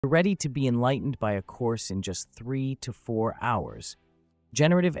You're ready to be enlightened by a course in just 3 to 4 hours.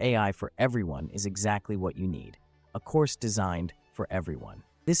 Generative AI for Everyone is exactly what you need. A course designed for everyone.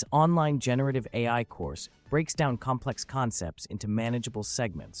 This online generative AI course breaks down complex concepts into manageable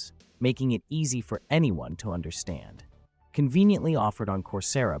segments, making it easy for anyone to understand. Conveniently offered on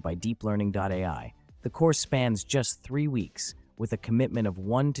Coursera by DeepLearning.AI, the course spans just 3 weeks with a commitment of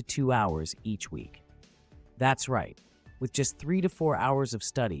 1 to 2 hours each week. That's right. With just 3 to 4 hours of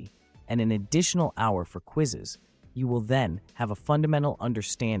study and an additional hour for quizzes, you will then have a fundamental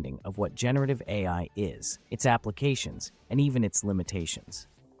understanding of what generative AI is, its applications, and even its limitations.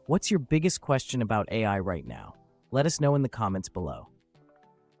 What's your biggest question about AI right now? Let us know in the comments below.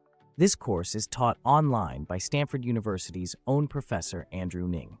 This course is taught online by Stanford University's own professor, Andrew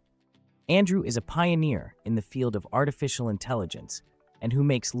Ng. Andrew is a pioneer in the field of artificial intelligence and who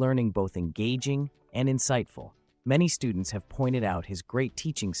makes learning both engaging and insightful. Many students have pointed out his great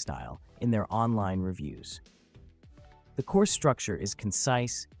teaching style in their online reviews. The course structure is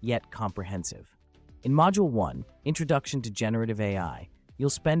concise yet comprehensive. In Module 1, Introduction to Generative AI, you'll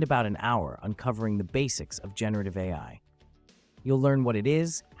spend about an hour uncovering the basics of generative AI. You'll learn what it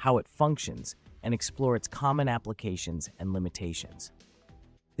is, how it functions, and explore its common applications and limitations.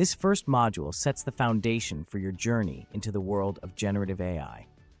 This first module sets the foundation for your journey into the world of generative AI.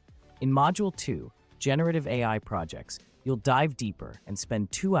 In Module 2, Generative AI Projects, you'll dive deeper and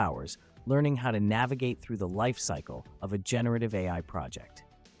spend 2 hours learning how to navigate through the life cycle of a generative AI project.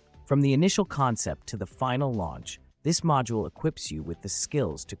 From the initial concept to the final launch, this module equips you with the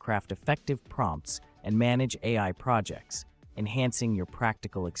skills to craft effective prompts and manage AI projects, enhancing your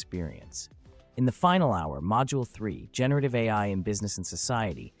practical experience. In the final hour, Module 3, Generative AI in Business and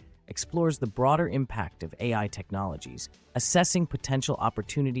Society, explores the broader impact of AI technologies, assessing potential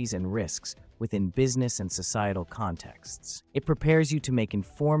opportunities and risks within business and societal contexts. It prepares you to make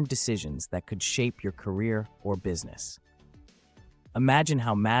informed decisions that could shape your career or business. Imagine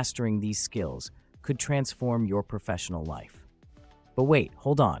how mastering these skills could transform your professional life. But wait,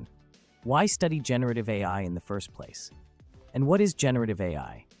 hold on. Why study generative AI in the first place? And what is generative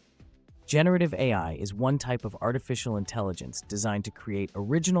AI? Generative AI is one type of artificial intelligence designed to create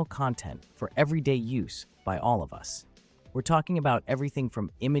original content for everyday use by all of us. We're talking about everything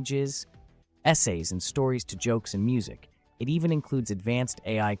from images, essays, and stories to jokes and music. It even includes advanced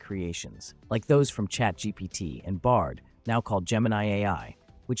AI creations, like those from ChatGPT and Bard, now called Gemini.AI,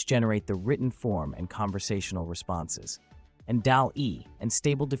 which generate the written form and conversational responses, and Dall-E and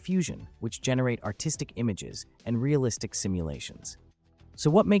Stable Diffusion, which generate artistic images and realistic simulations. So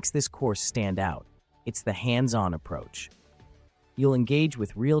what makes this course stand out? It's the hands-on approach. You'll engage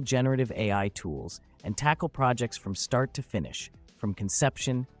with real generative AI tools and tackle projects from start to finish, from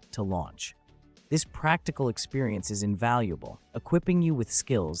conception to launch. This practical experience is invaluable, equipping you with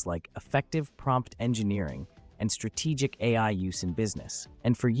skills like effective prompt engineering and strategic AI use in business,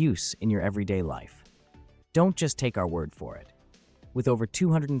 and for use in your everyday life. Don't just take our word for it. With over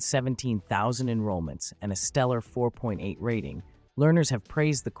 217,000 enrollments and a stellar 4.8 rating, learners have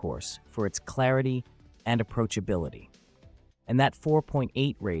praised the course for its clarity and approachability. And that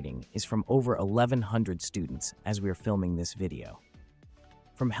 4.8 rating is from over 1,100 students as we are filming this video.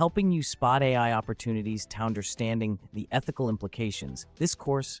 From helping you spot AI opportunities to understanding the ethical implications, this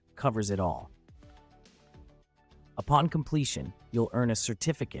course covers it all. Upon completion, you'll earn a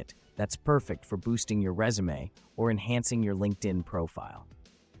certificate that's perfect for boosting your resume or enhancing your LinkedIn profile.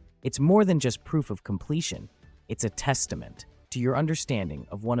 It's more than just proof of completion, it's a testament to your understanding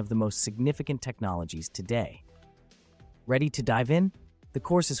of one of the most significant technologies today. Ready to dive in? The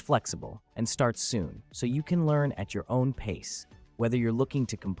course is flexible and starts soon, so you can learn at your own pace. Whether you're looking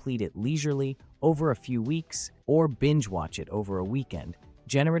to complete it leisurely over a few weeks or binge watch it over a weekend,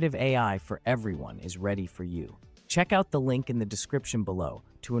 Generative AI for Everyone is ready for you. Check out the link in the description below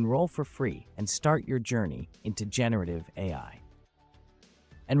to enroll for free and start your journey into generative AI.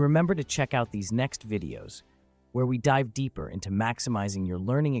 And remember to check out these next videos where we dive deeper into maximizing your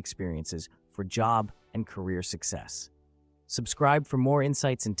learning experiences for job and career success. Subscribe for more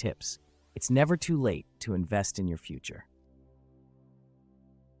insights and tips. It's never too late to invest in your future.